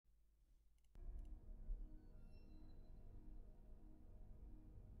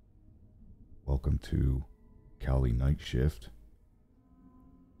Welcome to Cali Nightshift.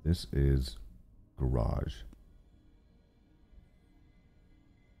 This is Garage.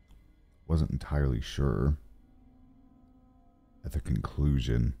 Wasn't entirely sure at the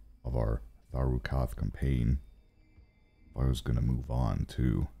conclusion of our Tharru'Cath campaign if I was going to move on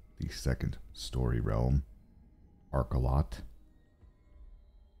to the second story realm, Arcalot.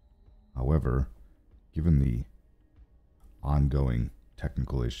 However, given the ongoing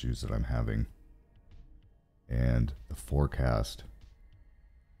technical issues that I'm having and the forecast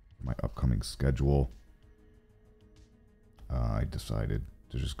for my upcoming schedule, I decided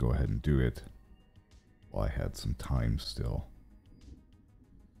to just go ahead and do it while I had some time still.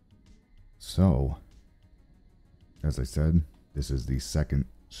 So, as I said, this is the second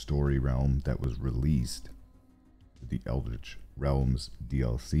story realm that was released with the Eldritch Realms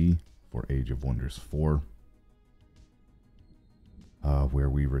DLC for Age of Wonders 4. Where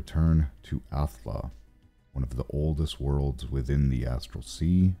we return to Athla, one of the oldest worlds within the Astral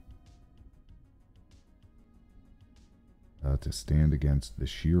Sea, to stand against the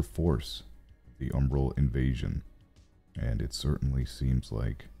sheer force of the Umbral invasion. And it certainly seems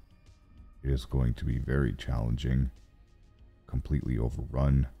like it is going to be very challenging, completely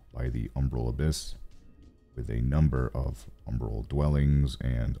overrun by the Umbral Abyss, with a number of Umbral dwellings,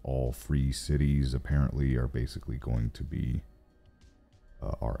 and all free cities apparently are basically going to be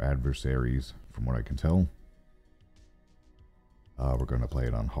our adversaries, from what I can tell. We're going to play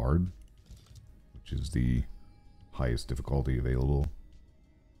it on hard, which is the highest difficulty available,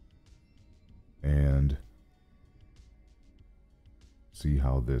 and see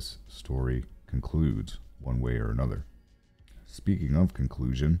how this story concludes one way or another. Speaking of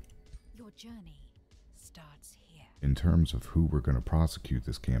conclusion, your journey starts here. In terms of who we're going to prosecute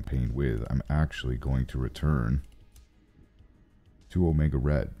this campaign with, I'm actually going to return to Omega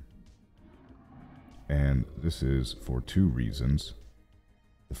Red. And this is for two reasons.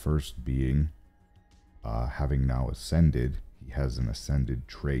 The first being, having now ascended, he has an ascended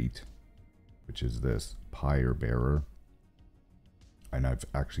trait, which is this Pyrebearer. And I've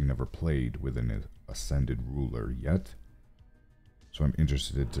actually never played with an ascended ruler yet, so I'm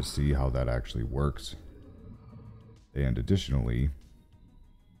interested to see how that actually works. And additionally,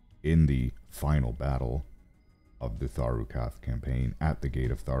 in the final battle of the Tharru'Cath campaign at the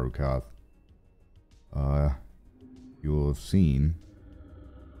Gate of Tharru'Cath, you'll have seen,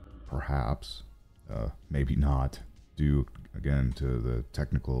 perhaps, maybe not, due again to the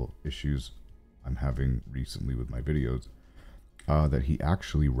technical issues I'm having recently with my videos, that he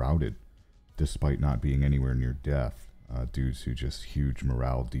actually routed despite not being anywhere near death, due to just huge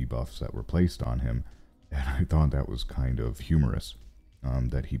morale debuffs that were placed on him. And I thought that was kind of humorous,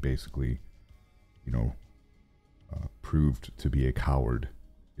 that he basically, proved to be a coward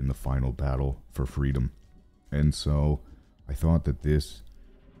in the final battle for freedom. And so I thought that this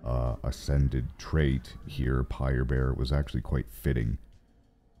ascended trait here, Pyrebearer, was actually quite fitting,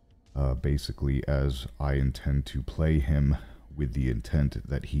 basically, as I intend to play him with the intent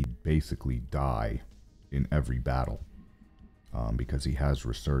that he basically die in every battle, because he has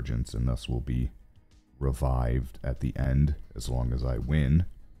resurgence and thus will be revived at the end as long as I win.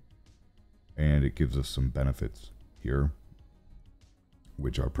 And it gives us some benefits here,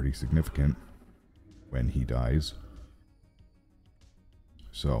 which are pretty significant when he dies.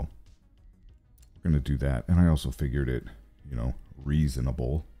 So we're going to do that. And I also figured it,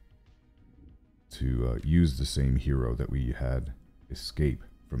 reasonable to use the same hero that we had escape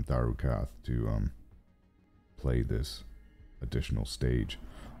from Tharru'Cath to play this additional stage.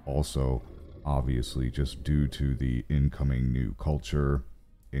 Also, obviously, just due to the incoming new culture,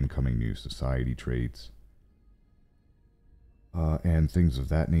 incoming new society traits, and things of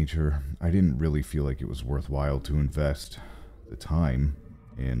that nature, I didn't really feel like it was worthwhile to invest the time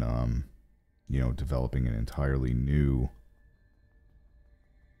in, developing an entirely new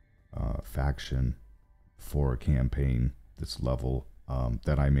faction for a campaign this level,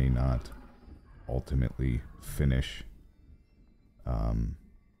 that I may not ultimately finish,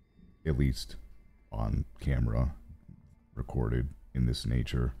 at least on camera, recorded in this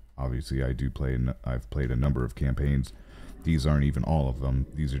nature. Obviously, I've played a number of campaigns. These aren't even all of them.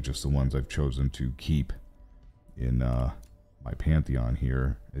 These are just the ones I've chosen to keep in my pantheon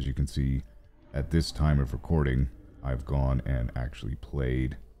here. As you can see, at this time of recording, I've gone and actually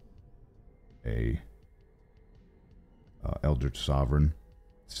played a Eldritch Sovereign,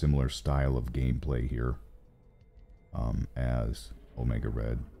 similar style of gameplay here, as Omega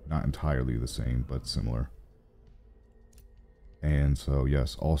Red. Not entirely the same, but similar. And so,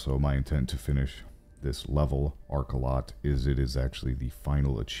 yes, also my intent to finish this level, Arcalot, is it is actually the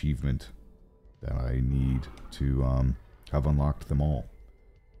final achievement that I need to have unlocked them all.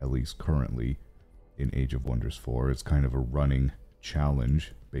 At least currently in Age of Wonders 4. It's kind of a running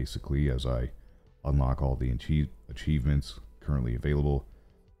challenge, basically, as I unlock all the achievements currently available.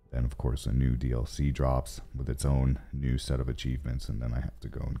 Then, of course, a new DLC drops with its own new set of achievements, and then I have to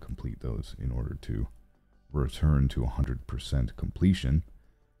go and complete those in order to return to 100% completion.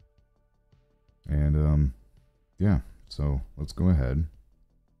 And, yeah, so let's go ahead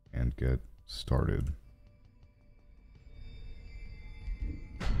and get started.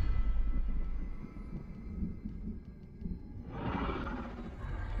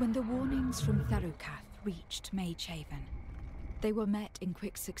 When the warnings from Tharru'Cath reached Magehaven, they were met in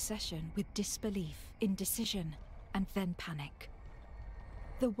quick succession with disbelief, indecision, and then panic.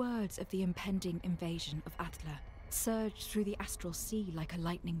 The words of the impending invasion of Athla surged through the astral sea like a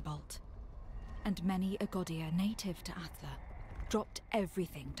lightning bolt, and many a Godia native to Athla dropped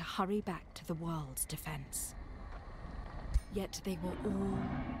everything to hurry back to the world's defense. Yet they were all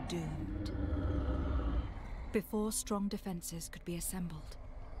doomed. Before strong defenses could be assembled,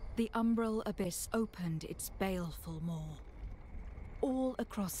 the Umbral abyss opened its baleful maw. All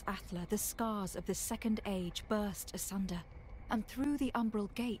across Athla, the scars of the Second Age burst asunder, and through the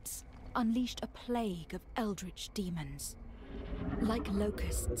Umbral gates unleashed a plague of eldritch demons. Like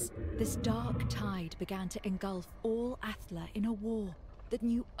locusts, this dark tide began to engulf all Athla in a war that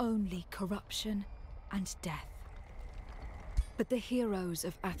knew only corruption and death. But the heroes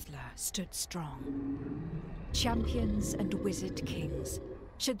of Athla stood strong. Champions and wizard kings,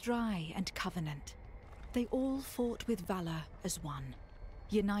 Shadrai and Covenant, they all fought with valor as one,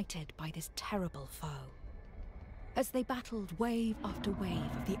 united by this terrible foe. As they battled wave after wave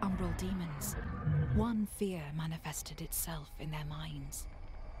of the Umbral demons, one fear manifested itself in their minds.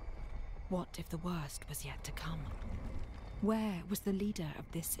 What if the worst was yet to come? Where was the leader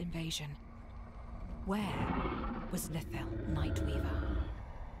of this invasion? Where was Lithil Nightweaver?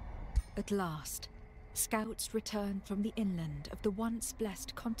 At last, scouts returned from the inland of the once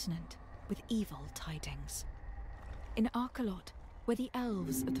blessed continent with evil tidings. In Arcalot, where the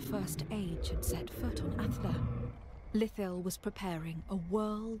elves of the First Age had set foot on Athla, Lithil was preparing a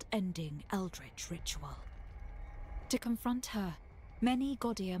world-ending eldritch ritual. To confront her, many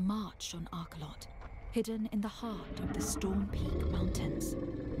Godia marched on Arcalot, hidden in the heart of the Storm Peak Mountains.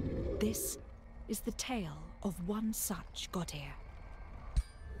 This is the tale of one such Godia.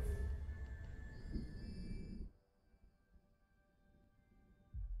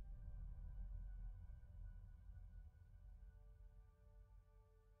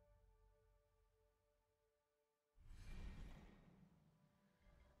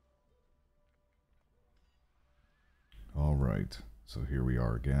 Alright, so here we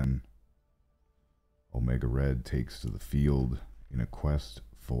are again. Omega Red takes to the field in a quest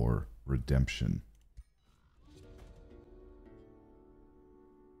for redemption.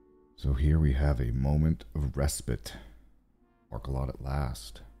 So here we have a moment of respite. Arcalot at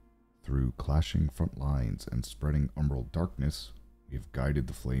last. Through clashing front lines and spreading umbral darkness, we have guided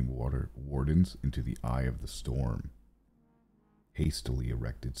the Flamewardens into the eye of the storm. Hastily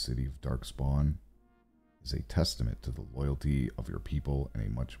erected city of Darkspawn is a testament to the loyalty of your people and a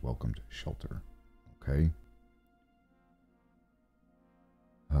much welcomed shelter. Okay?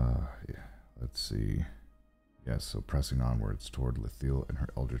 Yeah, let's see. Yes, so pressing onwards toward Lithil and her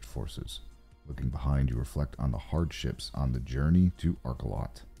eldritch forces. Looking behind, you reflect on the hardships on the journey to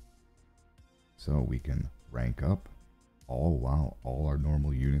Arcalot. So we can rank up. Oh wow, all our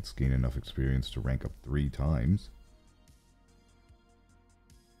normal units gain enough experience to rank up 3 times.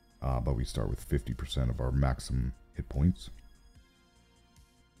 But we start with 50% of our maximum hit points.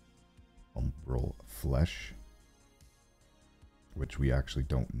 Umbral Flesh, which we actually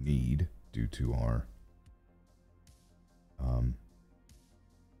don't need due to our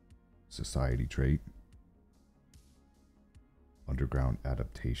society trait. Underground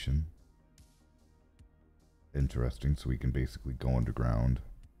Adaptation. Interesting, so we can basically go underground.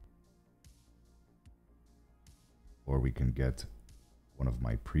 Or we can get one of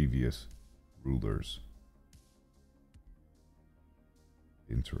my previous rulers.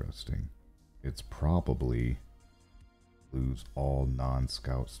 Interesting. It's probably lose all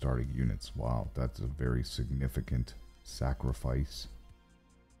non-scout starting units. Wow, that's a very significant sacrifice.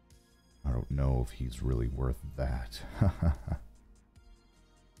 I don't know if he's really worth that.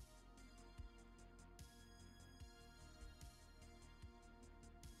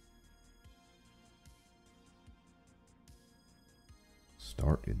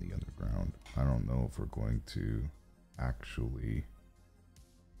 Start in the underground. I don't know if we're going to actually...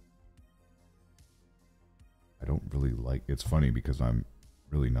 I don't really like... It's funny because I'm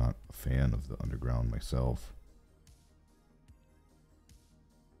Really not a fan of the underground myself.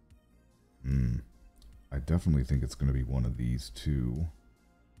 I definitely think it's going to be one of these two.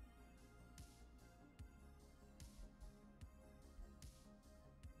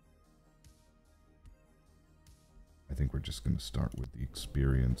 I think we're just going to start with the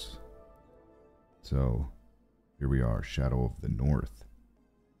experience. So, here we are, Shadow of the North.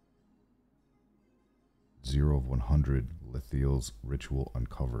 0 of 100, Lithiel's Ritual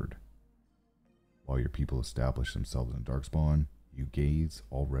Uncovered. While your people establish themselves in Darkspawn, your gaze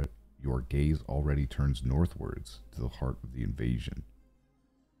already turns northwards to the heart of the invasion.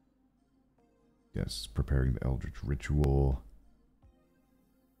 Yes, preparing the Eldritch Ritual.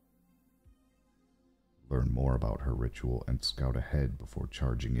 Learn more about her ritual and scout ahead before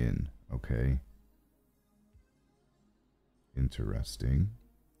charging in. Okay. Interesting.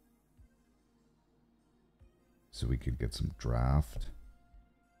 So we could get some draft,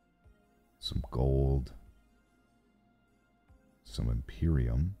 some gold, some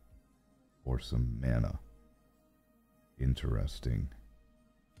Imperium, or some mana. Interesting.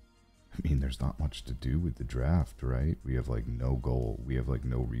 I mean, there's not much to do with the draft, right? We have like no goal. We have like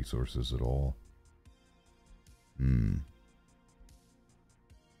no resources at all.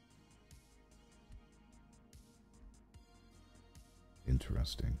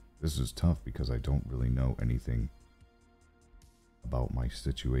 Interesting. This is tough because I don't really know anything about my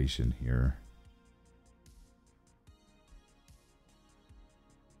situation here.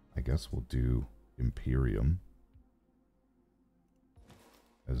 I guess we'll do Imperium,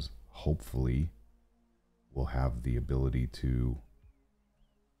 as hopefully we'll have the ability to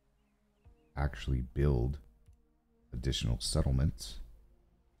actually build additional settlements.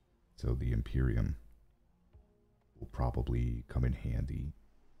 So the Imperium will probably come in handy.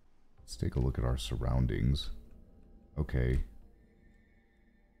 Let's take a look at our surroundings. Okay.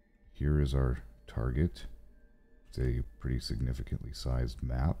 Here is our target. It's a pretty significantly sized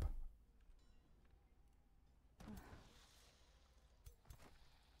map.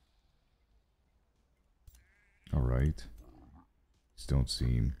 Alright. These don't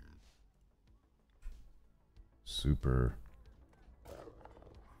seem super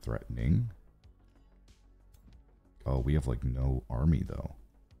threatening. Oh, we have like no army though.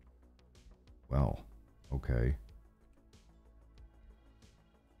 Well, okay.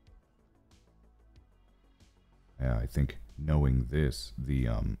 Yeah, I think knowing this, the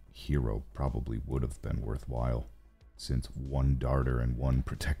hero probably would have been worthwhile, since one darter and one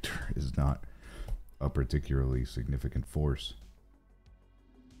protector is not a particularly significant force.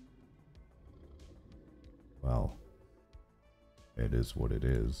 Well, it is what it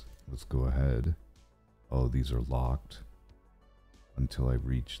is. Let's go ahead. Oh, these are locked until I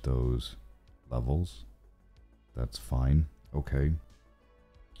reach those levels. That's fine. Okay.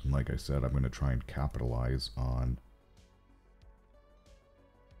 And like I said, I'm going to try and capitalize on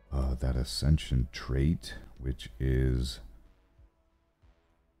that Ascension trait, which is...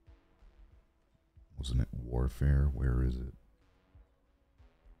 Wasn't it Warfare? Where is it?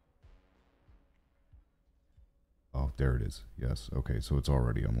 Oh, there it is. Yes. Okay, so it's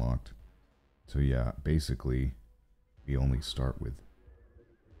already unlocked. So yeah, basically, we only start with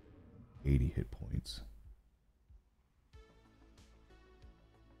 80 hit points.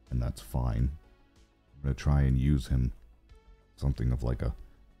 And that's fine. I'm going to try and use him something of like a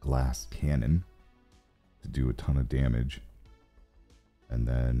glass cannon to do a ton of damage. And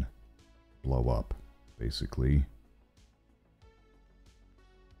then blow up, basically.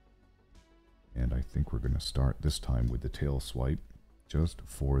 And I think we're going to start this time with the tail swipe, just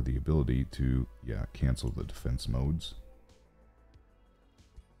for the ability to, yeah, cancel the defense modes.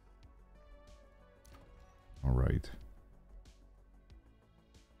 Alright.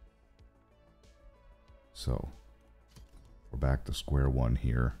 So, we're back to square one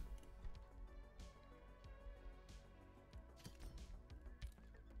here.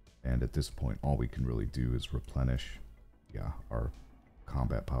 And at this point, all we can really do is replenish. Yeah, our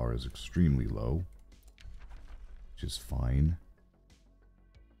combat power is extremely low, which is fine.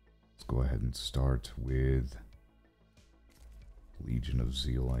 Let's go ahead and start with Legion of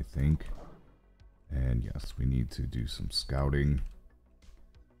Zeal, I think. And yes, we need to do some scouting.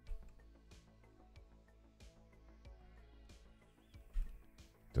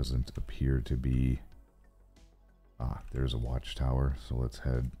 Doesn't appear to be... Ah, there's a watchtower, so let's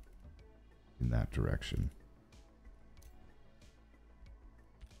head in that direction.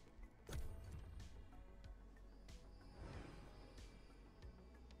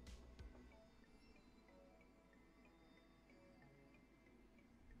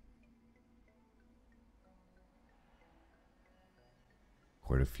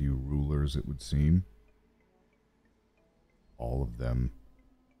 quite a few rulers, it would seem. All of them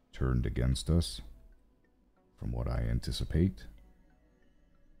turned against us, from what I anticipate.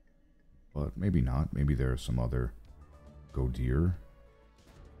 But maybe not. Maybe there are some other Godir.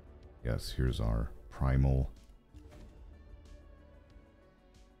 Yes, here's our Primal.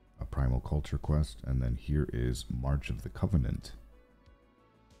 A Primal Culture quest. And then here is March of the Covenant.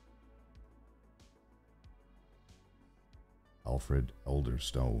 Alfred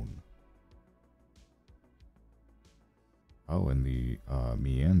Elderstone. Oh, and the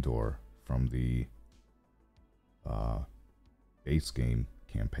Meandor from the base game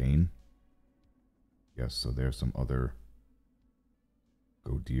campaign. Yes, so there's some other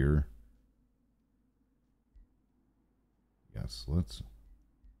Godir. Yes, let's...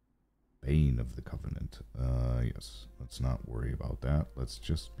 Bane of the Covenant. Yes, let's not worry about that. Let's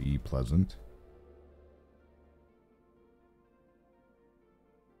just be pleasant.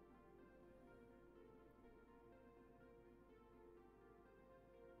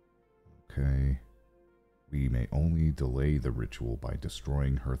 Okay. We may only delay the ritual by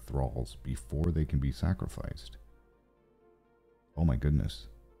destroying her thralls before they can be sacrificed. Oh my goodness.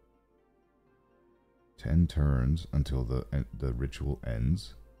 10 turns until the ritual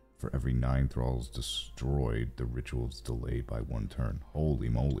ends. For every 9 thralls destroyed, the ritual is delayed by 1 turn. Holy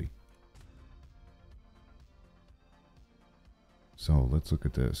moly. So let's look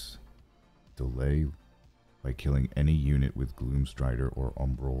at this. Delay by killing any unit with Gloomstrider or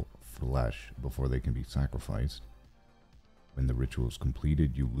Umbral flesh before they can be sacrificed. When the ritual is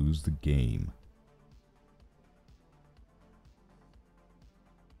completed, you lose the game.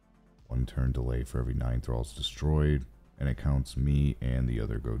 1 turn delay for every 9 thralls destroyed, and it counts me and the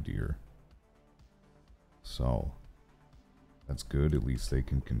other Godir. So, that's good, at least they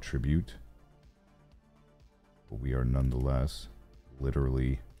can contribute. But we are nonetheless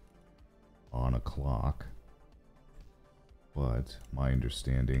literally on a clock. But my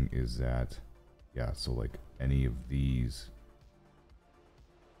understanding is that, yeah, so like any of these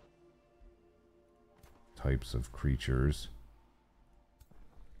types of creatures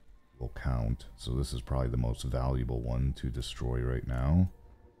will count. So this is probably the most valuable one to destroy right now.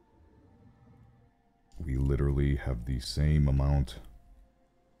 We literally have the same amount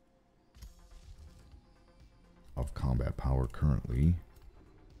of combat power currently.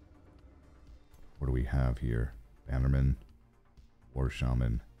 What do we have here? Bannerman, War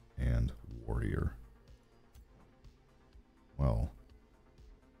Shaman, and Warrior. Well,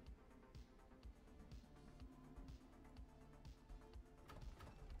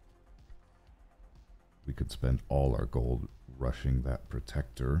 we could spend all our gold rushing that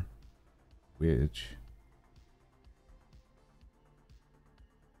Protector, which,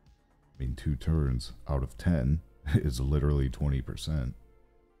 I mean, 2 turns out of 10 is literally 20%.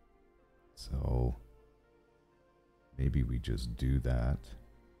 So maybe we just do that,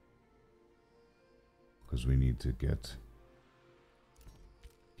 because we need to get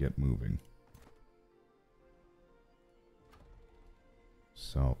moving.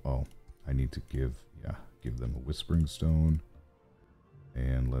 So, oh, I need to give them a Whispering Stone,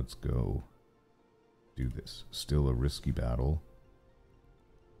 and let's go do this. Still a risky battle.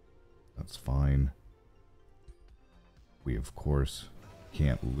 That's fine. We, of course,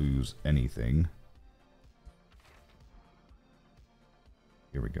 can't lose anything.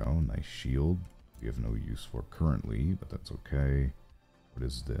 Here we go. Nice shield. We have no use for currently, but that's okay. What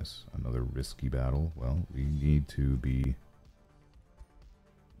is this? Another risky battle? Well, we need to be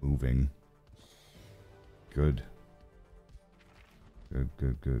moving. Good.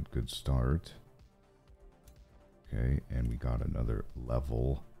 Good start. Okay, and we got another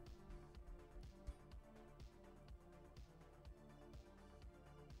level.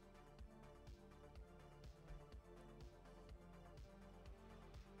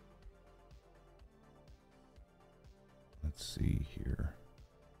 Let's see here.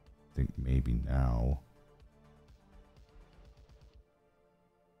 I think maybe now.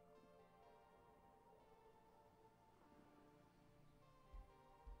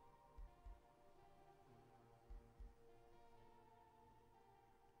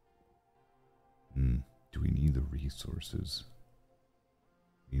 Do we need the resources?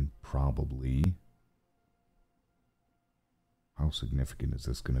 I mean, probably. How significant is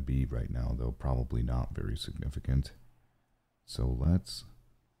this going to be right now, though? Probably not very significant. So let's...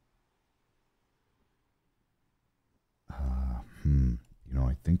 You know,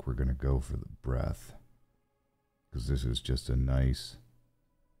 I think we're going to go for the breath. Because this is just a nice,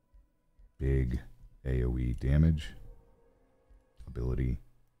 big AoE damage ability.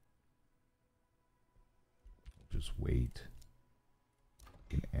 Just wait.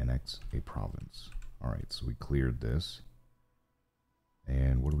 can annex a province. Alright, so we cleared this.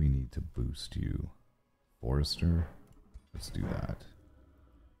 And what do we need to boost you? Forester? Let's do that.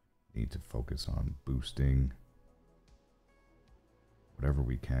 Need to focus on boosting whatever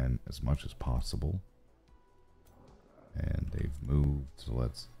we can as much as possible. And they've moved, so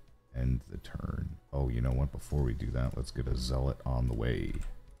let's end the turn. Oh, you know what? Before we do that, let's get a zealot on the way.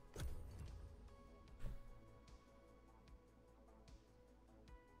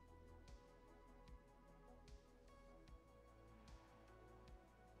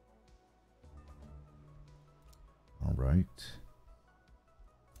 Alright.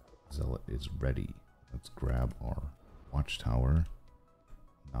 Zealot is ready. Let's grab our watchtower.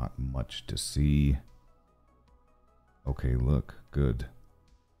 Not much to see. Okay, look. Good.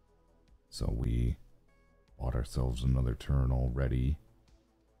 So we bought ourselves another turn already.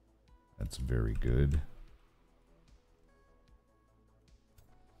 That's very good.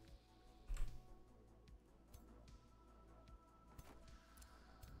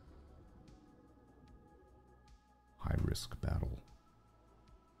 High risk battle.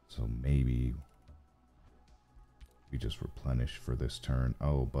 So maybe we just replenish for this turn.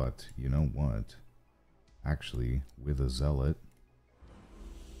 Oh, but you know what? Actually, with a zealot,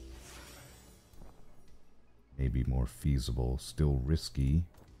 maybe more feasible, still risky.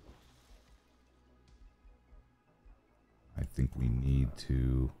 I think we need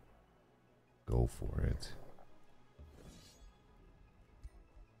to go for it.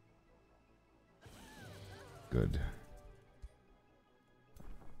 Good.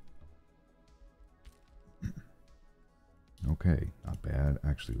 Okay, not bad.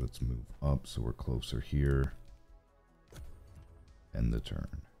 Actually, let's move up so we're closer here. End the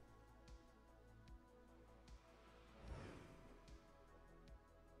turn.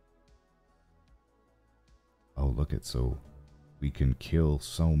 Oh, look at, so we can kill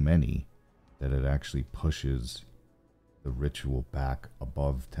so many that it actually pushes the ritual back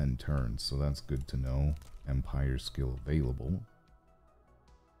above 10 turns. So that's good to know. Empire skill available.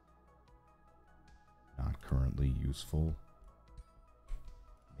 Not currently useful.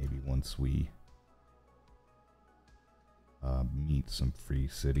 Maybe once we meet some free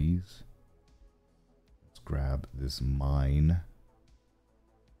cities. Let's grab this mine.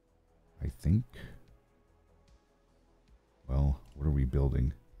 I think. Well, what are we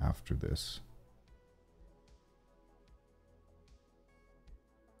building after this?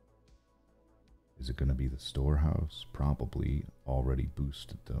 Is it going to be the storehouse? Probably. Already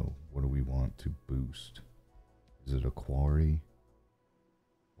boosted though. What do we want to boost? Is it a quarry?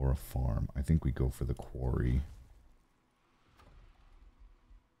 Or a farm? I think we go for the quarry.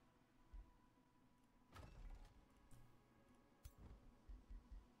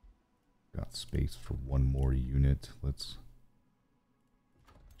 Got space for one more unit. Let's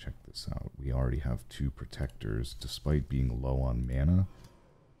check this out. We already have 2 protectors. Despite being low on mana,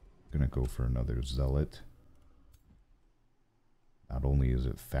 I'm gonna go for another zealot. Not only is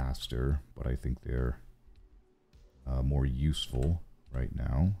it faster, but I think they're more useful right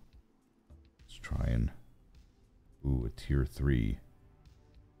now. Let's try and... Ooh, a tier 3.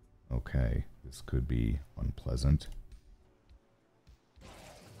 Okay, this could be unpleasant.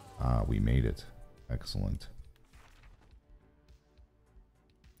 Ah, we made it. Excellent.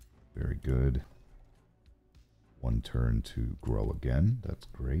 Very good. 1 turn to grow again. That's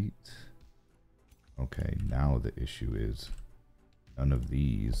great. Okay, now the issue is none of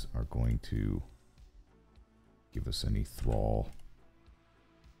these are going to give us any thrall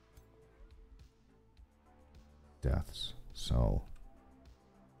deaths. So,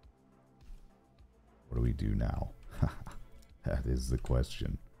 what do we do now? That is the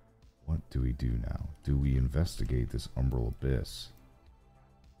question. What do we do now? Do we investigate this Umbral Abyss?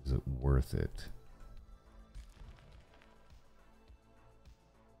 Is it worth it?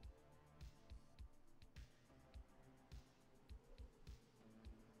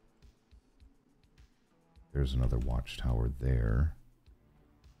 There's another watchtower there.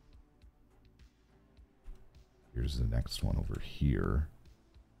 Here's the next one over here.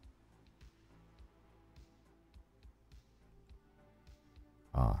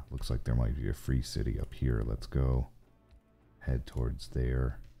 Ah, looks like there might be a free city up here. Let's go head towards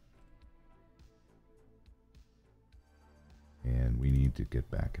there. And we need to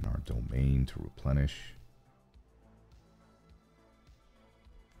get back in our domain to replenish.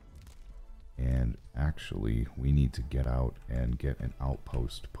 And actually, we need to get out and get an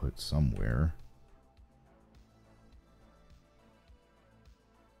outpost put somewhere.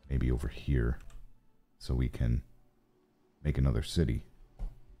 Maybe over here. So we can make another city.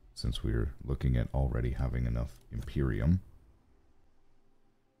 Since we're looking at already having enough Imperium.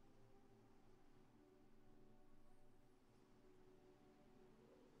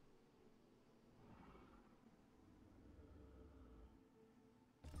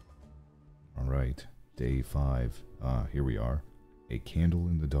 Day 5. Here we are. A candle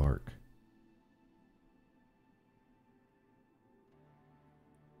in the dark.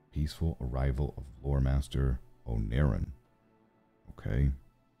 Peaceful arrival of Lore Master Onerin. Okay.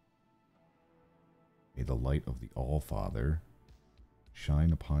 May the light of the All-Father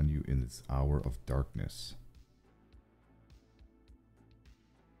shine upon you in this hour of darkness.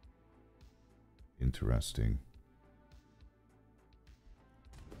 Interesting.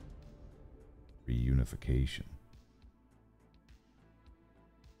 Reunification.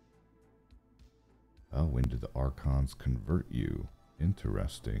 Oh, when did the Archons convert you?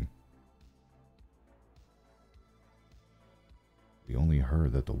 Interesting. We only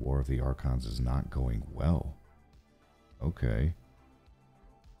heard that the War of the Archons is not going well. Okay.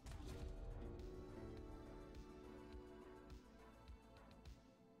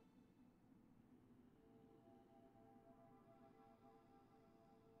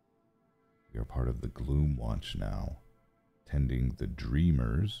 We are part of the Gloom Watch now, tending the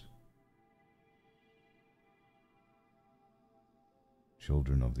Dreamers.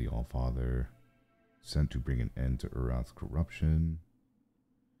 Children of the All-Father, sent to bring an end to Urath's corruption.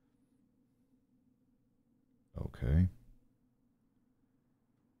 Okay.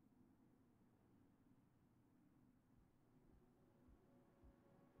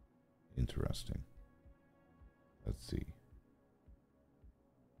 Interesting. Let's see.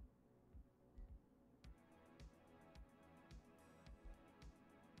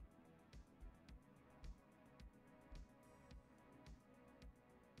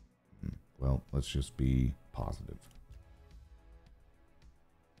 Well, let's just be positive.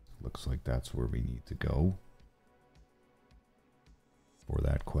 Looks like that's where we need to go. For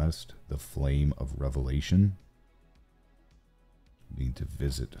that quest, the Flame of Revelation. We need to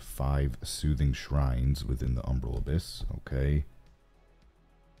visit 5 soothing shrines within the Umbral Abyss, okay?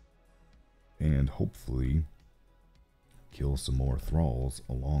 And hopefully kill some more thralls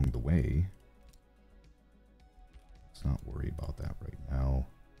along the way. Let's not worry about that right now.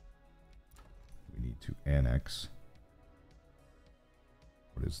 We need to annex.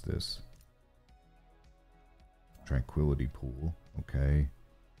 What is this? Tranquility Pool. Okay.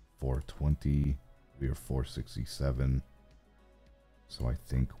 420. We are 467. So I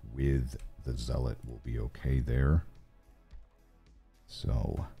think with the Zealot we'll be okay there.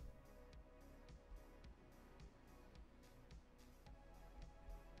 So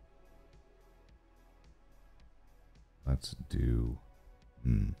let's do...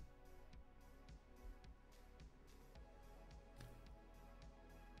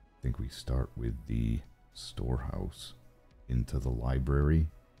 I think we start with the storehouse into the library.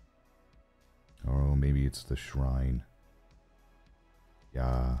 Oh, maybe it's the shrine.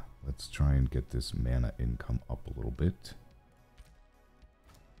 Yeah, let's try and get this mana income up a little bit.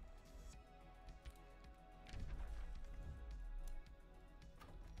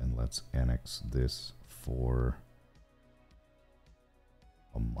 And let's annex this for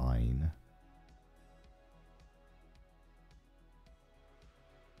a mine.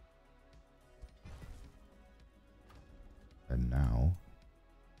 And now,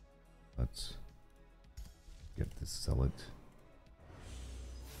 let's get this Zealot.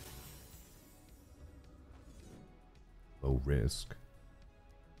 Low risk.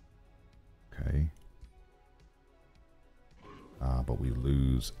 Okay. But we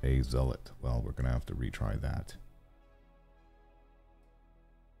lose a Zealot. Well, we're going to have to retry that.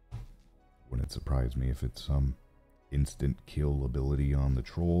 Wouldn't surprise me if it's some instant kill ability on the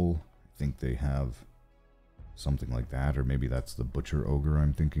troll. I think they have something like that, or maybe that's the Butcher Ogre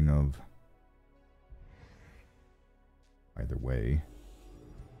I'm thinking of. Either way.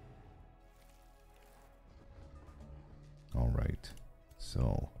 Alright,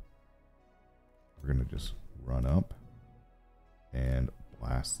 so we're gonna just run up and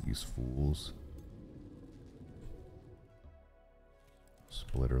blast these fools.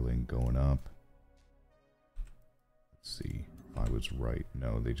 Splitterling going up. Let's see if I was right.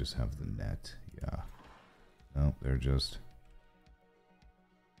 No, they just have the net. Yeah. No, they're just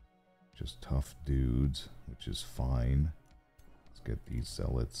tough dudes, which is fine. Let's get these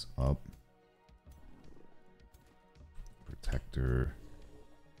Zealots up. Protector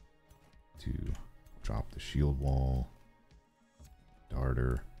to drop the shield wall.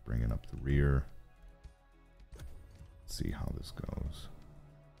 Darter bringing up the rear. Let's see how this goes.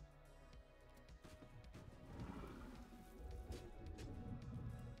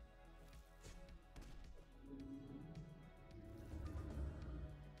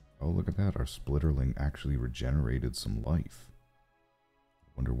 Oh, look at that. Our Splitterling actually regenerated some life.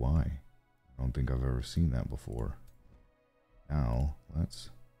 Wonder why. I don't think I've ever seen that before. Now,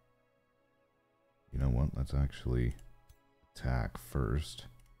 let's... You know what? Let's actually attack first,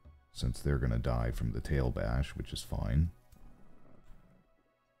 since they're going to die from the tail bash, which is fine.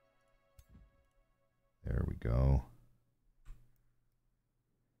 There we go.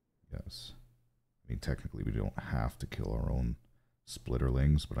 Yes. I mean, technically we don't have to kill our own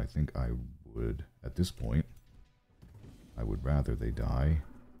splitterlings, but I think I would, at this point, I would rather they die.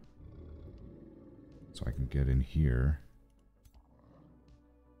 So I can get in here.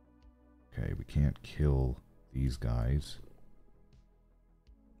 Okay, we can't kill these guys.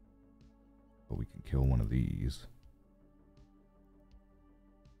 But we can kill one of these.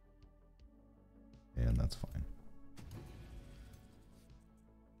 And that's fine.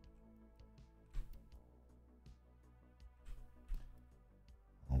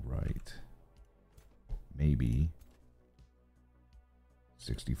 Alright. Maybe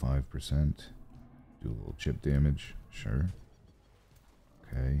 65%. Do a little chip damage. Sure.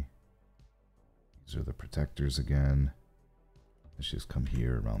 Okay. These are the protectors again. Let's just come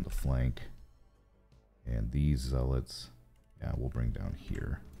here around the flank. And these zealots, yeah, we'll bring down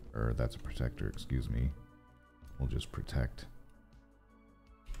here. Or that's a protector, excuse me. We'll just protect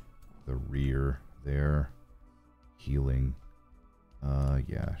the rear there. Healing.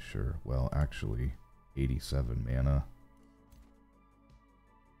 Yeah, sure. Well, actually, 87 mana.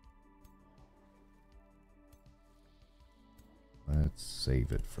 Let's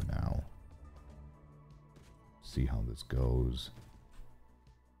save it for now. See how this goes.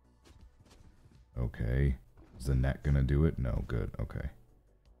 Okay. Is the net gonna do it? No, good. Okay.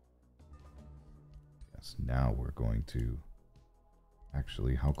 Yes, now we're going to...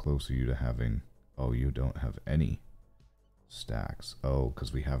 Actually, how close are you to having... Oh, you don't have any stacks. Oh,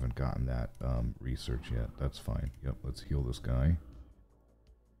 because we haven't gotten that research yet. That's fine. Yep, let's heal this guy.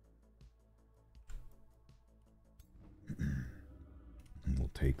 And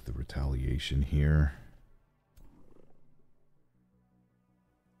we'll take the retaliation here.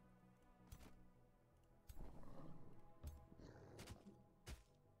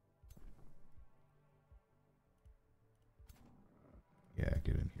 Yeah,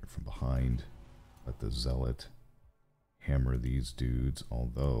 get in here from behind. Let the zealot hammer these dudes,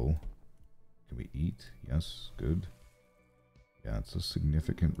 although... Can we eat? Yes, good. Yeah, it's a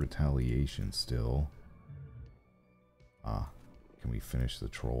significant retaliation still. Ah, can we finish the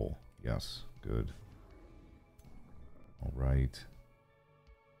troll? Yes, good. Alright.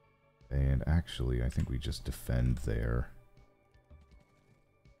 And actually, I think we just defend there.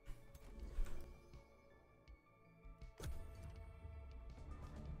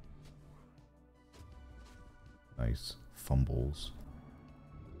 Nice fumbles.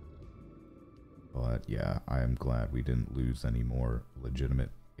 But yeah, I am glad we didn't lose any more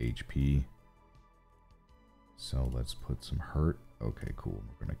legitimate HP. So let's put some hurt. Okay, cool.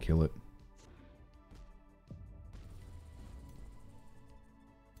 We're gonna kill it.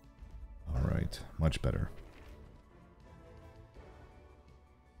 Alright, much better.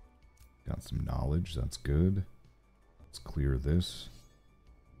 Got some knowledge, that's good. Let's clear this.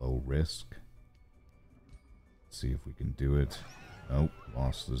 Low risk. See if we can do it. Nope,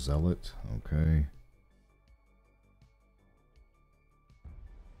 lost the zealot. Okay.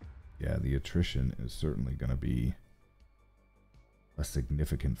 Yeah, the attrition is certainly going to be a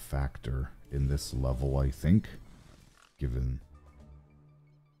significant factor in this level, I think, given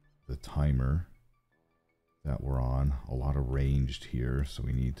the timer that we're on. A lot of ranged here, so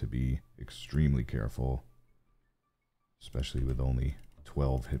we need to be extremely careful, especially with only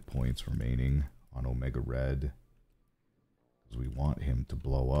 12 hit points remaining on Omega Red. We want him to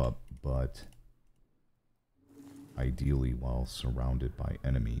blow up, but ideally while surrounded by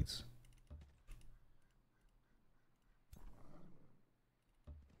enemies.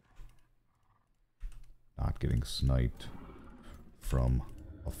 Not getting sniped from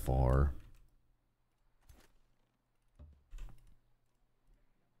afar.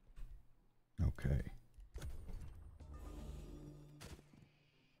 Okay.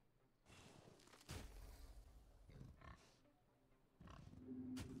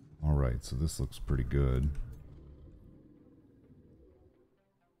 Alright, so this looks pretty good.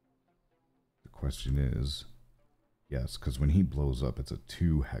 The question is, yes, because when he blows up, it's a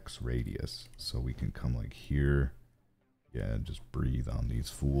 2 hex radius. So we can come like here, yeah, and just breathe on these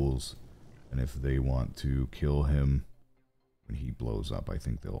fools. And if they want to kill him when he blows up, I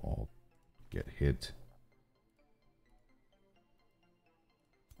think they'll all get hit.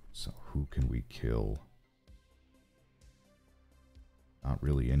 So who can we kill? Not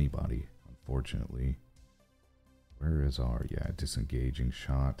really anybody, unfortunately. Where is our, yeah, disengaging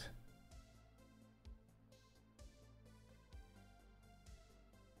shot?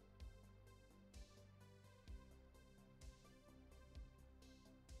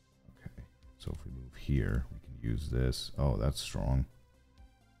 here. We can use this. Oh, that's strong.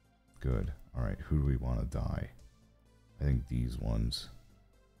 Good. Alright, who do we want to die? I think these ones.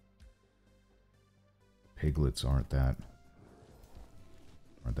 Piglets aren't that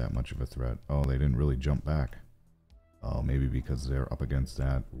much of a threat. Oh, they didn't really jump back. Oh, maybe because they're up against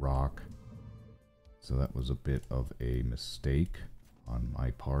that rock. So that was a bit of a mistake on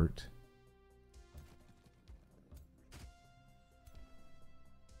my part.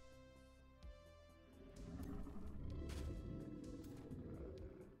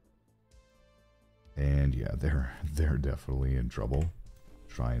 And yeah, they're definitely in trouble.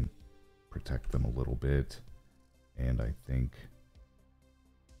 Try and protect them a little bit. And I think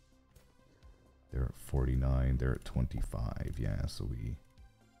they're at 49, they're at 25. Yeah, so we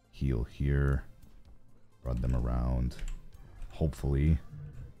heal here, run them around. Hopefully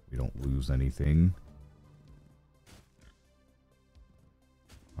we don't lose anything.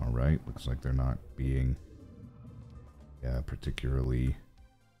 Alright, looks like they're not being particularly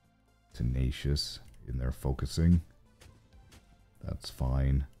tenacious in their focusing. That's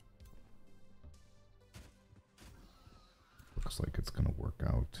fine. Looks like it's going to work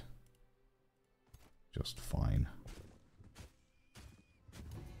out just fine.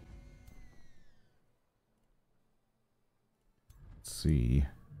 Let's see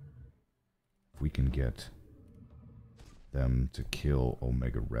if we can get them to kill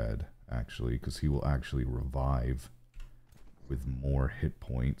Omega Red, actually, because he will actually revive with more hit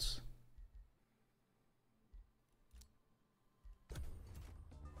points.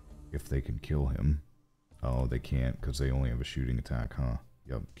 If they can kill him. Oh, they can't because they only have a shooting attack, huh?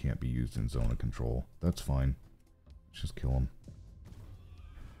 Yep, can't be used in zone of control. That's fine. Let's just kill him.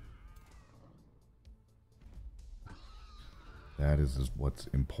 That is what's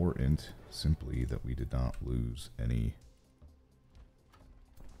important. Simply that we did not lose any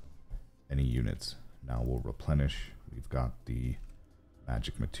units. Now we'll replenish. We've got the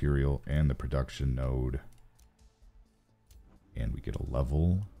magic material and the production node. And we get a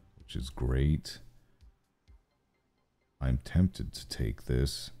level, which is great. I'm tempted to take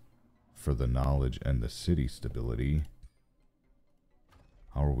this for the knowledge and the city stability.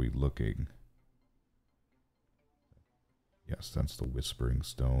 How are we looking? Yes, that's the Whispering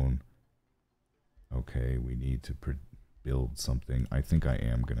Stone. Okay, we need to build something. I think I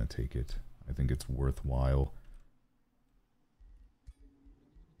am going to take it. I think it's worthwhile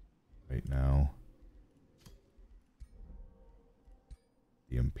right now.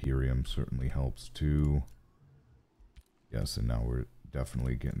 The Imperium certainly helps too. Yes, and now we're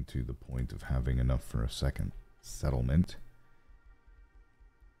definitely getting to the point of having enough for a second settlement.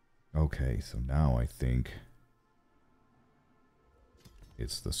 Okay, so now I think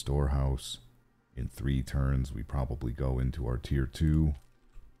it's the storehouse. In 3 turns, we probably go into our tier 2.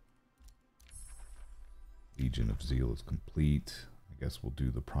 Legion of Zeal is complete. I guess we'll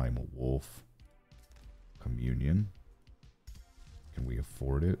do the Primal Wolf Communion. Can we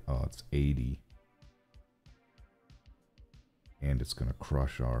afford it? Oh, it's 80. And it's going to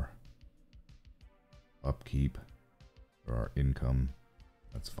crush our upkeep or our income.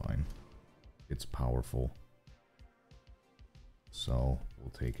 That's fine. It's powerful. So we'll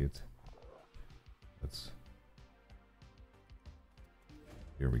take it.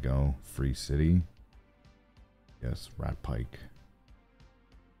 Here we go. Free city. Yes, Rat Pike.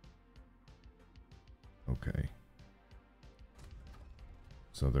 Okay.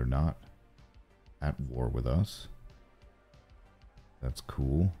 So they're not at war with us. That's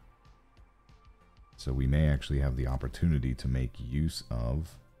cool. So we may actually have the opportunity to make use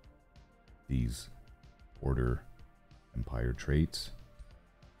of these Order Empire traits.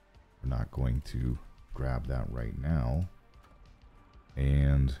 We're not going to grab that right now.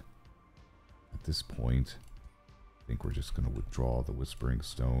 And at this point, I think we're just going to withdraw the Whispering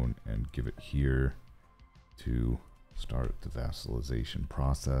Stone and give it here to start the vassalization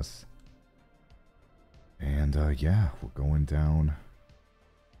process. And yeah, we're going down.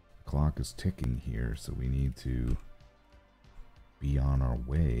 The clock is ticking here, so we need to be on our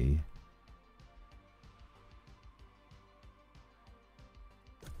way.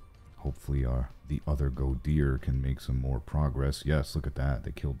 Hopefully the other Godir can make some more progress. Yes, look at that.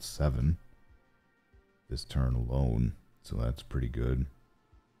 They killed 7 this turn alone, so that's pretty good.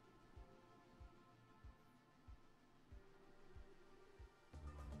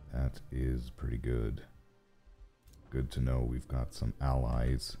 That is pretty good. Good to know we've got some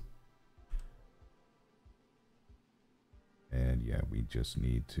allies. And yeah, we just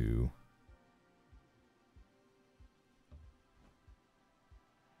need to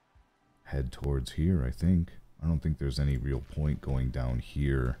head towards here, I think. I don't think there's any real point going down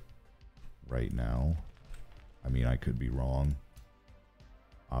here right now. I mean, I could be wrong.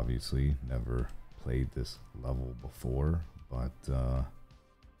 Obviously, never played this level before, but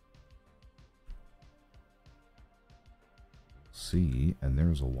see, and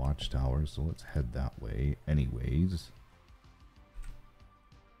there's a watchtower, so let's head that way anyways.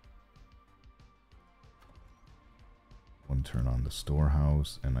 One turn on the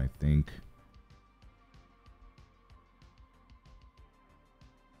storehouse, and I think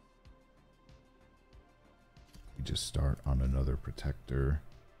we just start on another protector.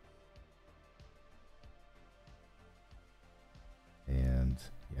 And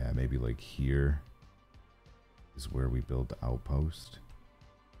yeah, maybe like here is where we build the outpost.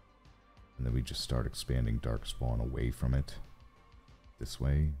 And then we just start expanding Darkspawn away from it. This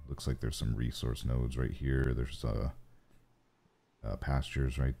way. Looks like there's some resource nodes right here. There's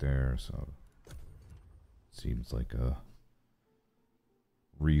pastures right there, so seems like a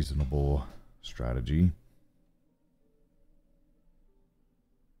reasonable strategy.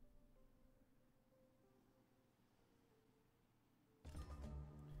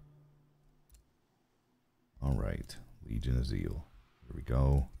 All right, Legion of Zeal. Here we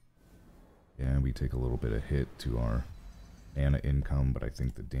go. And we take a little bit of hit to our mana income, but I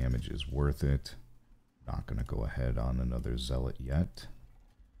think the damage is worth it. Not going to go ahead on another zealot yet.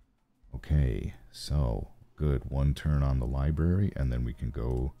 Okay, so good. One turn on the library, and then we can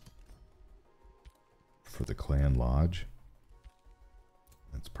go for the clan lodge.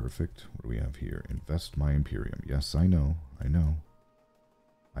 That's perfect. What do we have here? Invest my Imperium. Yes, I know. I know.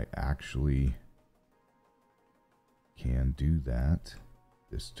 I actually can do that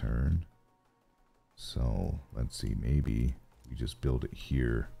this turn. So let's see. Maybe we just build it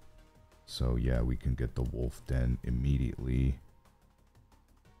here. So yeah, we can get the wolf den immediately.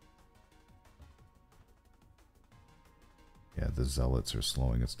 Yeah, the zealots are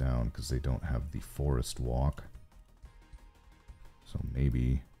slowing us down because they don't have the forest walk. So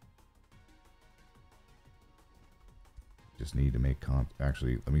maybe just need to make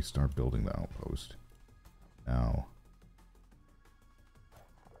actually, let me start building the outpost now.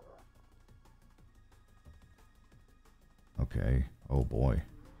 Okay. Oh boy.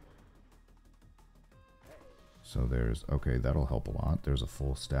 So there's, okay, that'll help a lot. There's a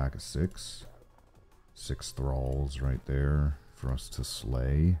full stack of 6 thralls right there for us to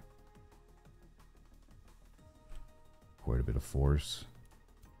slay. Quite a bit of force.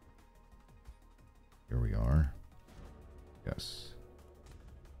 Here we are. Yes.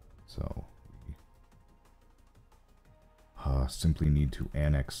 So we simply need to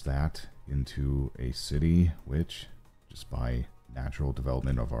annex that into a city, which just by natural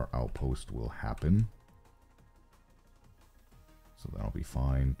development of our outpost will happen. So that'll be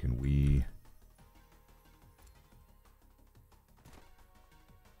fine. Can we...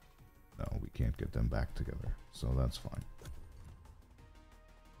 No, we can't get them back together. So that's fine.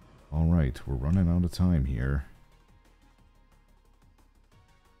 Alright, we're running out of time here.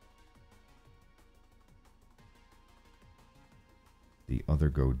 The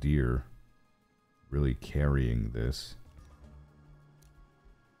other Godir really carrying this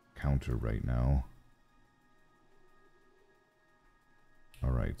counter right now.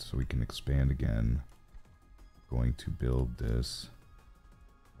 Alright, so we can expand again. Going to build this.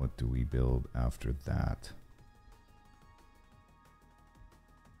 What do we build after that?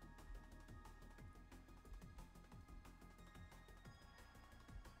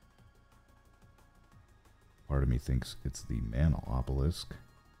 Part of me thinks it's the Mana Obelisk.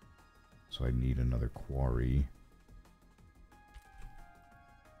 So I need another quarry.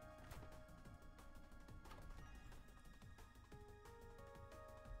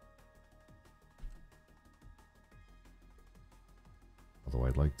 Although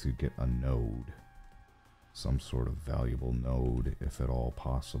I'd like to get a node. Some sort of valuable node, if at all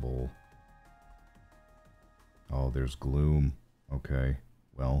possible. Oh, there's gloom. Okay,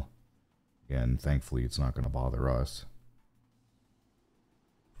 well, again, thankfully it's not going to bother us.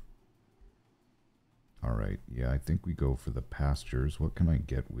 Alright, yeah, I think we go for the pastures. What can I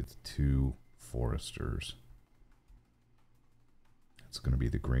get with 2 foresters? It's going to be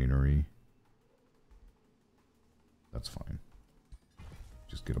the granary. That's fine.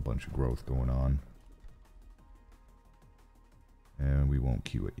 Just get a bunch of growth going on. And we won't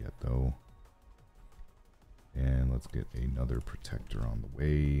queue it yet, though. And let's get another protector on the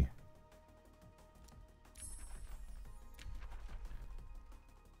way.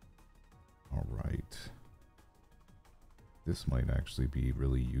 Alright. This might actually be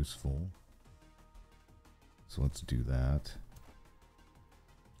really useful. So let's do that.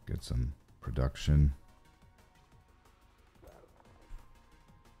 Get some production.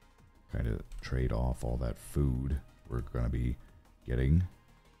 kind of trade off all that food we're going to be getting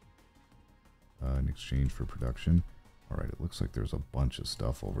in exchange for production. Alright, it looks like there's a bunch of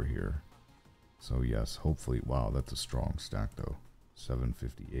stuff over here. So yes, hopefully, wow, that's a strong stack though.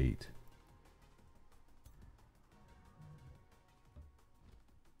 758.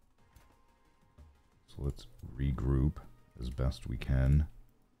 So let's regroup as best we can.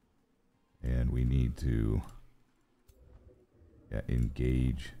 And we need to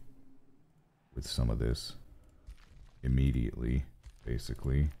engage with some of this immediately,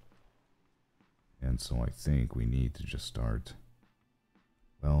 basically. And so I think we need to just start...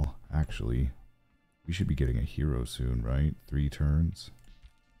 Well, actually, we should be getting a hero soon, right? 3 turns.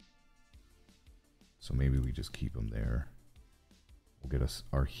 So maybe we just keep him there. We'll get us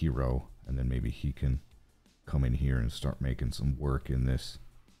our hero, and then maybe he can come in here and start making some work in this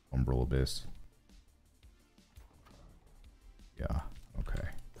Umbral Abyss. Yeah, okay.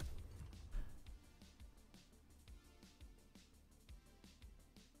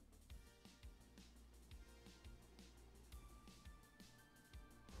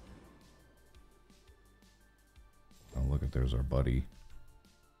 Oh, look at, there's our buddy.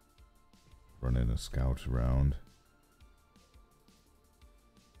 Running a scout around.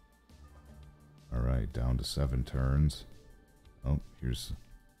 Alright, down to 7 turns. Oh, here's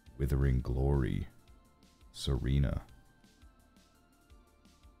Withering Glory. Serena.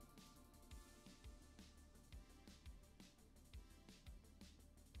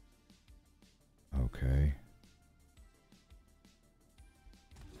 Okay.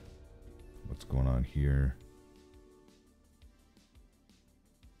 What's going on here?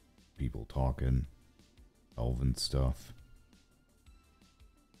 People talking. Elven stuff.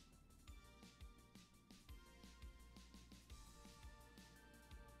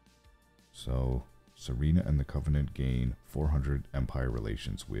 So, Serena and the Covenant gain 400 empire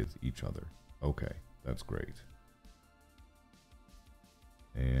relations with each other. Okay, that's great.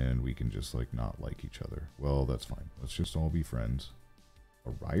 And we can just, like, not like each other. Well, that's fine. Let's just all be friends.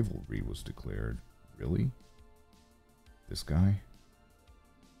 A rivalry was declared. Really? This guy?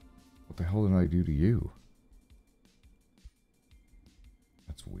 What the hell did I do to you?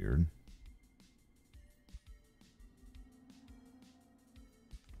 That's weird.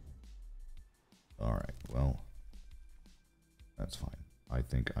 Alright, well, that's fine. I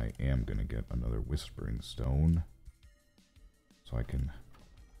think I am going to get another Whispering Stone. So I can,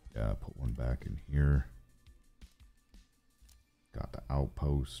 put one back in here. Got the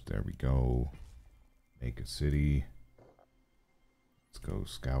outpost, there we go. Make a city. Let's go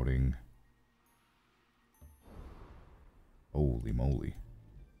scouting. Holy moly.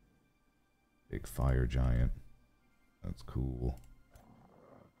 Big fire giant. That's cool.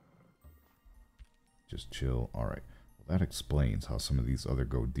 Just chill. Alright. Well, that explains how some of these other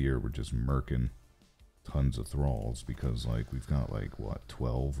Godir were just murking tons of thralls. Because, like, we've got, like, what,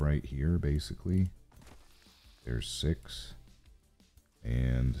 12 right here, basically? There's 6.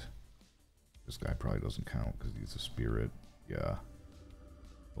 And this guy probably doesn't count because he's a spirit. Yeah.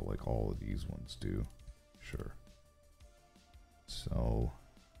 But, like, all of these ones do. Sure. So,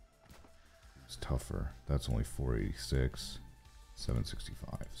 it's tougher. That's only 486.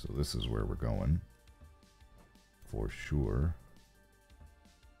 765. So this is where we're going. For sure.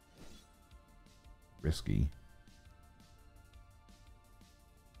 Risky.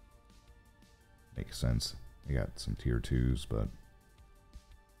 Makes sense. I got some tier 2s, but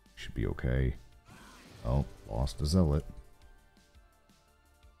should be okay. Oh, lost a zealot.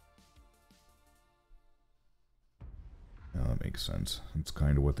 No, that makes sense. That's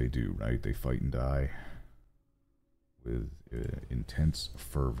kind of what they do, right? They fight and die with intense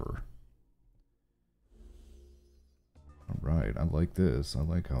fervor. Alright, I like this. I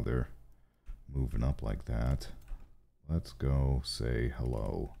like how they're moving up like that. Let's go say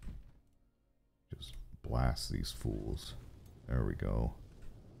hello. Just blast these fools. There we go.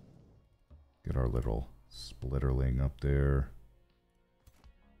 Get our little splitterling up there.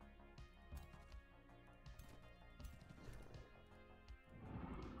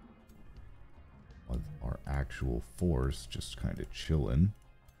 With our actual force just kind of chilling.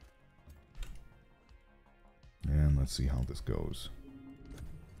 And let's see how this goes.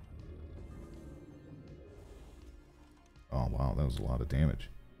 Oh wow, that was a lot of damage.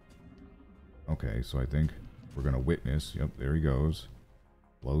 Okay, so I think we're gonna witness. Yep, there he goes.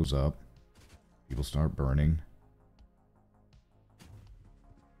 Blows up. People start burning.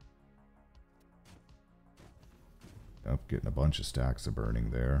 Yep, getting a bunch of stacks of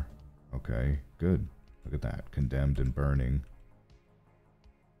burning there. Okay, good. Look at that. Condemned and burning.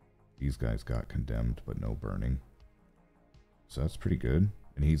 These guys got condemned, but no burning. So that's pretty good.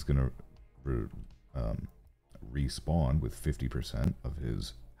 And he's going to respawn with 50% of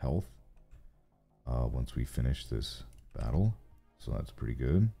his health once we finish this battle. So that's pretty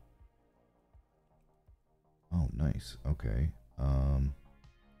good. Oh, nice. Okay.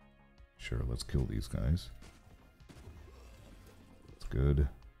 Sure, let's kill these guys. That's good.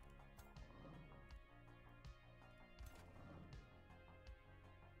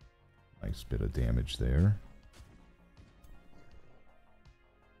 Nice bit of damage there.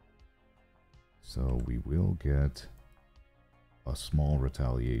 So we will get a small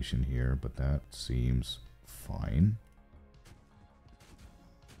retaliation here, but that seems fine.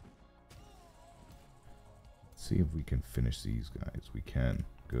 Let's see if we can finish these guys. We can.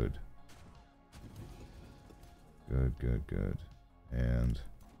 Good. Good, good, good. And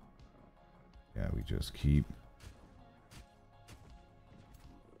yeah, we just keep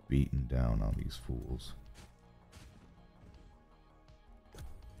beating down on these fools.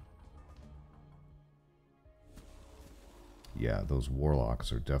 Yeah, those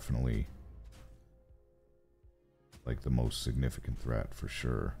warlocks are definitely like the most significant threat for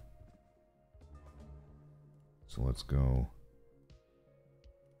sure. So let's go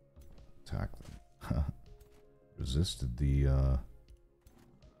attack them. Resisted the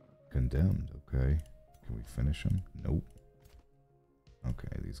condemned. Okay, can we finish them? Nope.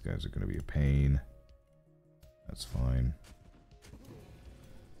 Okay, these guys are going to be a pain. That's fine.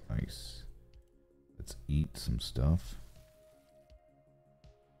 Nice. Let's eat some stuff.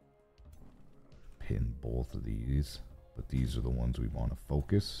 Pin both of these, but these are the ones we want to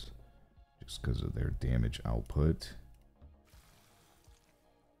focus just because of their damage output.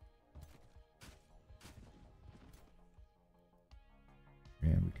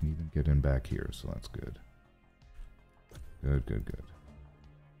 And we can even get in back here, so that's good. Good, good, good.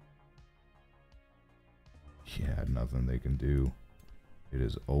 Yeah, nothing they can do. It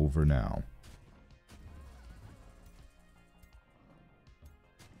is over now.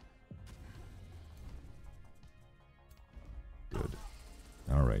 Good.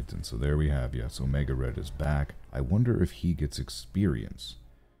 Alright, and so there we have, yes, Omega Red is back. I wonder if he gets experience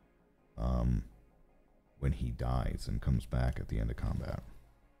when he dies and comes back at the end of combat.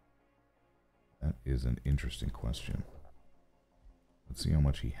 That is an interesting question. Let's see how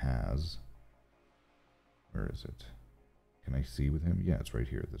much he has. Where is it? Can I see with him? Yeah, it's right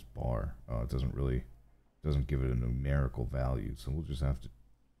here, this bar. Oh, it doesn't give it a numerical value, so we'll just have to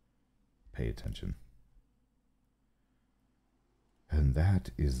pay attention. And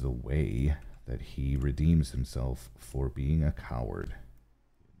that is the way that he redeems himself for being a coward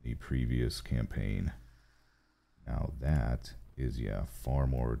in the previous campaign. Now that is, yeah, far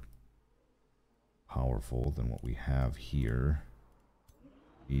more powerful than what we have here.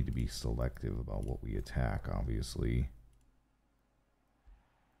 We need to be selective about what we attack, obviously.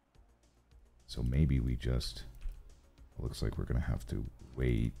 So maybe we just... It looks like we're going to have to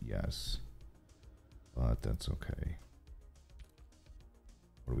wait, yes. But that's okay.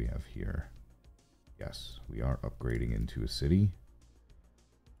 What do we have here? Yes, we are upgrading into a city.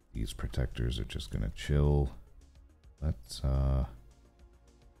 These protectors are just going to chill. Let's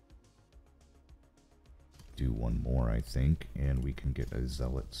do one more, I think, and we can get a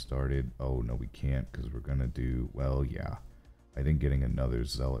zealot started. Oh, no, we can't, because we're going to do... Well, yeah. I think getting another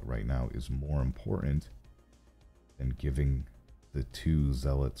zealot right now is more important than giving the 2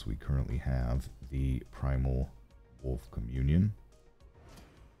 zealots we currently have the Primal Wolf Communion.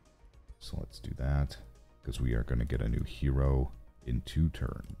 So let's do that, because we are going to get a new hero in 2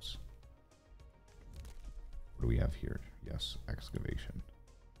 turns. What do we have here? Yes, excavation.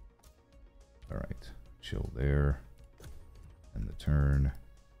 Alright, chill there. And the turn.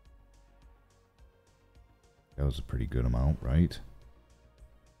 That was a pretty good amount, right?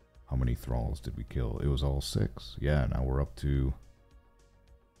 How many thralls did we kill? It was all 6. Yeah, now we're up to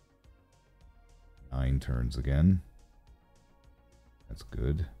 9 turns again. That's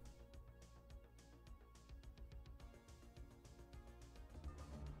good.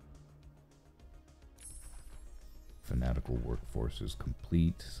 Fanatical workforce is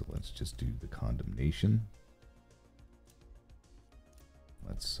complete, so let's just do the condemnation.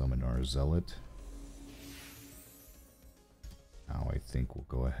 Let's summon our zealot. Now I think we'll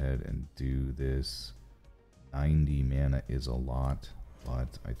go ahead and do this. 90 mana is a lot,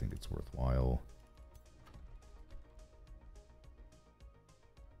 but I think it's worthwhile.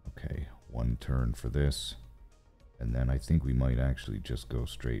 Okay, 1 turn for this. And then I think we might actually just go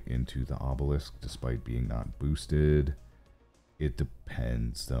straight into the obelisk, despite being not boosted. It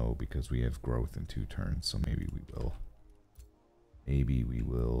depends, though, because we have growth in 2 turns, so maybe we will. Maybe we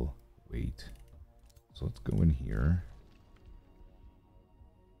will wait. So let's go in here.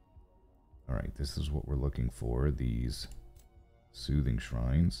 Alright, this is what we're looking for. These soothing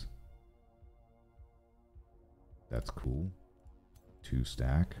shrines. That's cool. 2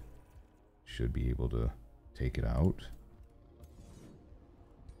 stack. Should be able to take it out.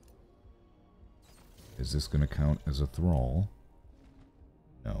 Is this going to count as a thrall?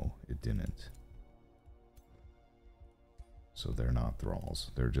 No, it didn't. So they're not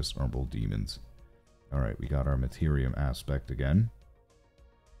thralls. They're just Umbral demons. Alright, we got our Materium aspect again.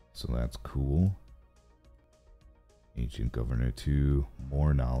 So that's cool. Ancient Governor 2.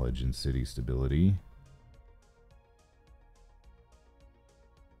 More knowledge and city stability.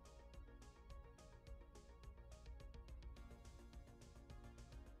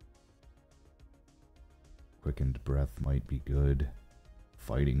 Quickened breath might be good.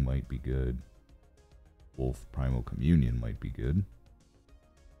 Fighting might be good. Wolf Primal Communion might be good.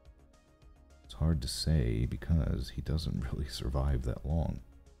 It's hard to say because he doesn't really survive that long.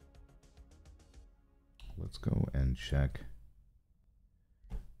 Let's go and check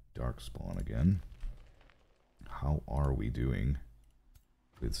Darkspawn again. How are we doing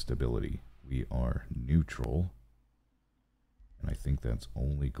with stability? We are neutral. And I think that's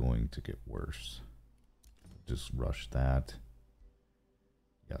only going to get worse. Just rush that.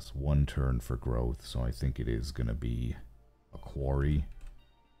 Yes, 1 turn for growth, so I think it is going to be a quarry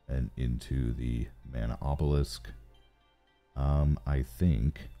and into the mana obelisk. I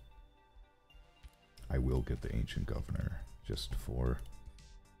think I will get the Ancient Governor just for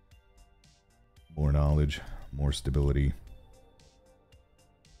more knowledge, more stability.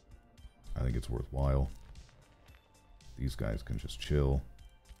 I think it's worthwhile. These guys can just chill.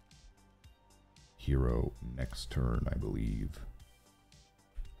 Hero next turn, I believe.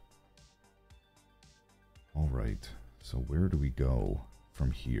 Alright, so where do we go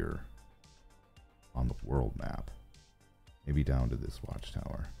from here on the world map? Maybe down to this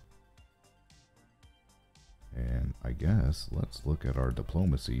watchtower. And I guess let's look at our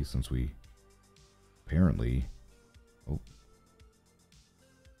diplomacy since we apparently... Oh.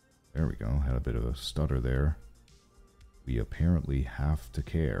 There we go, had a bit of a stutter there. We apparently have to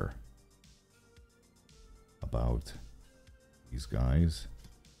care about these guys.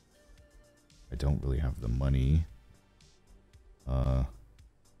 I don't really have the money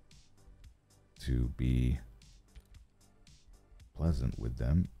to be pleasant with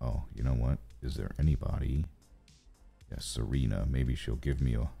them. Oh, you know what? Is there anybody? Yes, Serena. Maybe she'll give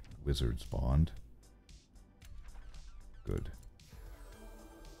me a wizard's bond. Good.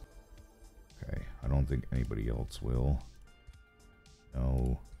 Okay, I don't think anybody else will.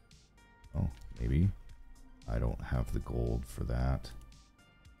 No. Oh, maybe. I don't have the gold for that.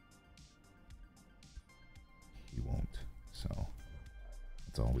 He won't. So,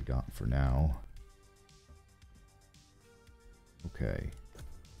 that's all we got for now. Okay.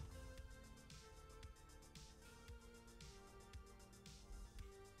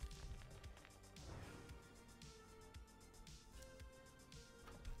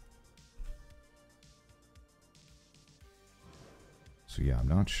 So yeah, I'm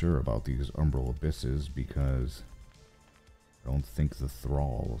not sure about these Umbral Abysses because I don't think the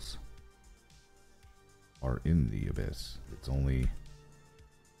Thralls are in the Abyss. It's only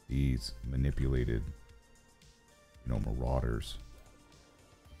these manipulated, you know, marauders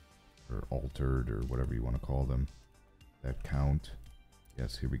or altered or whatever you want to call them that count.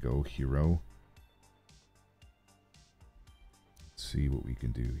 Yes, here we go, hero. Let's see what we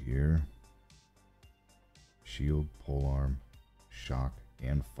can do here. Shield, polearm, shock,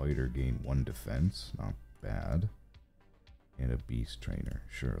 and fighter gain 1 defense. Not bad. And a beast trainer.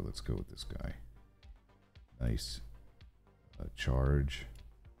 Sure, let's go with this guy. Nice. Charge,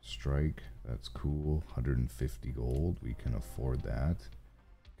 strike. That's cool. 150 gold. We can afford that.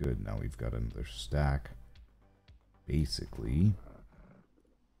 Good. Now we've got another stack. Basically.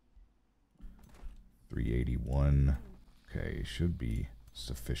 381. Okay, should be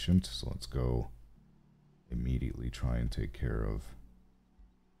sufficient. So let's go immediately try and take care of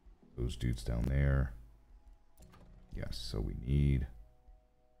those dudes down there. Yes, so we need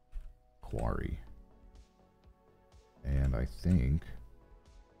quarry. And I think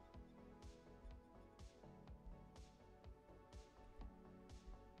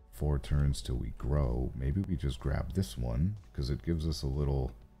four turns till we grow. Maybe we just grab this one because it gives us a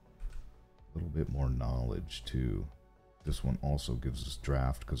little bit more knowledge too. This one also gives us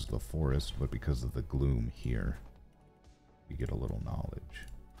draft because of the forest, but because of the gloom here, we get a little knowledge.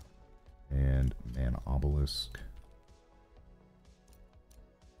 And mana obelisk.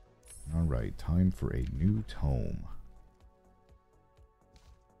 Alright, time for a new tome.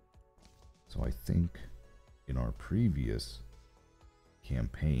 So I think in our previous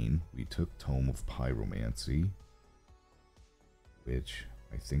campaign, we took Tome of Pyromancy, which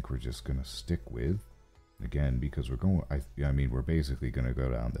I think we're just going to stick with. Again, because we're going, I mean, we're basically going to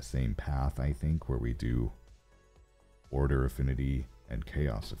go down the same path, I think, where we do Order Affinity and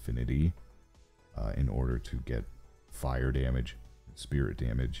Chaos Affinity in order to get fire damage and spirit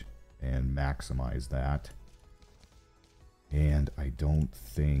damage and maximize that. And I don't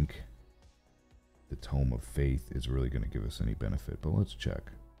think the Tome of Faith is really going to give us any benefit, but let's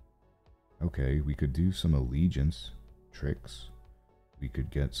check. Okay, we could do some allegiance tricks. We could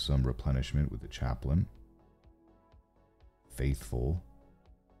get some replenishment with the Chaplain. Faithful.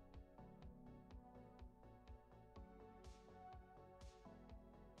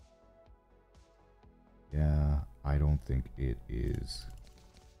 Yeah, I don't think it is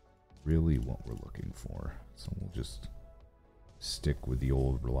really what we're looking for. So we'll just stick with the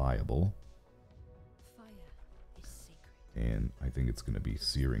old reliable. Fire is sacred. And I think it's going to be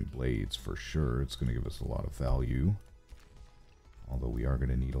Searing Blades for sure. It's going to give us a lot of value. Although we are going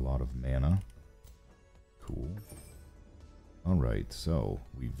to need a lot of mana. Cool. Alright, so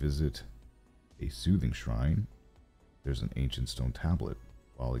we visit a Soothing Shrine. There's an ancient stone tablet.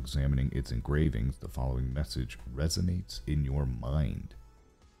 While examining its engravings, the following message resonates in your mind.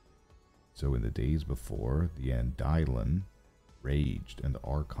 So in the days before, the Andailan raged and the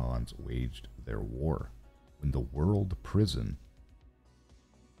Archons waged their war. When the world prison...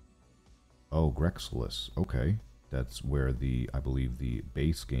 Oh, Grexilus. Okay. That's where I believe the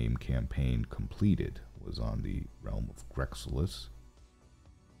base game campaign completed, was on the realm of Grexilus.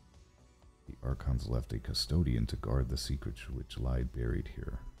 The Archons left a custodian to guard the secrets which lie buried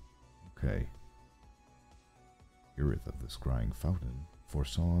here. Okay. Irith of the Scrying Fountain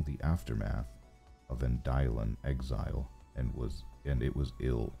foresaw the aftermath of Andailan exile and it was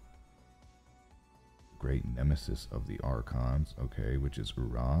ill. The great nemesis of the Archons, okay, which is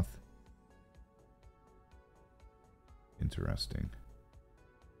Urath. Interesting.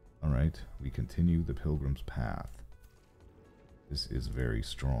 Alright, we continue the Pilgrim's Path. This is very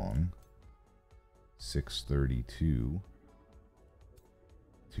strong. 632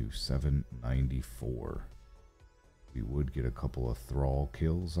 to 794. We would get a couple of Thrall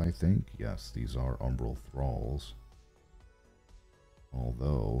kills, I think. Yes, these are Umbral Thralls.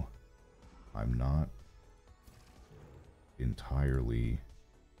 Although, I'm not entirely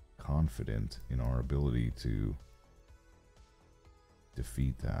confident in our ability to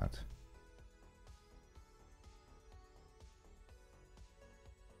defeat that.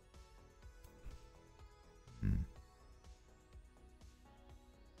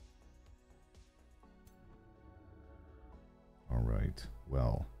 Alright,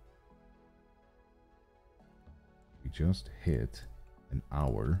 well, we just hit an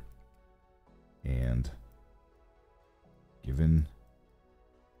hour, and given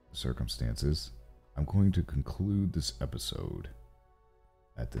the circumstances, I'm going to conclude this episode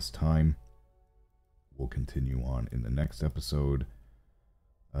at this time. We'll continue on in the next episode,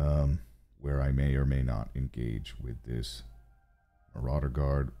 where I may or may not engage with this Marauder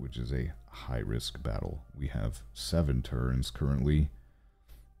Guard, which is a high-risk battle. We have 7 turns currently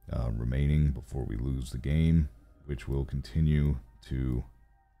remaining before we lose the game, which will continue to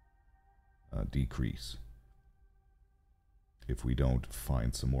decrease if we don't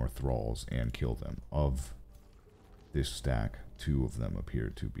find some more Thralls and kill them. Of this stack, 2 of them appear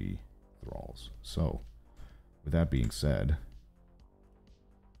to be Thralls. So, with that being said,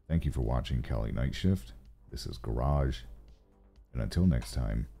 thank you for watching Cali Nightshift. This is Garage. And until next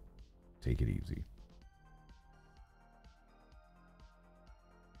time, take it easy.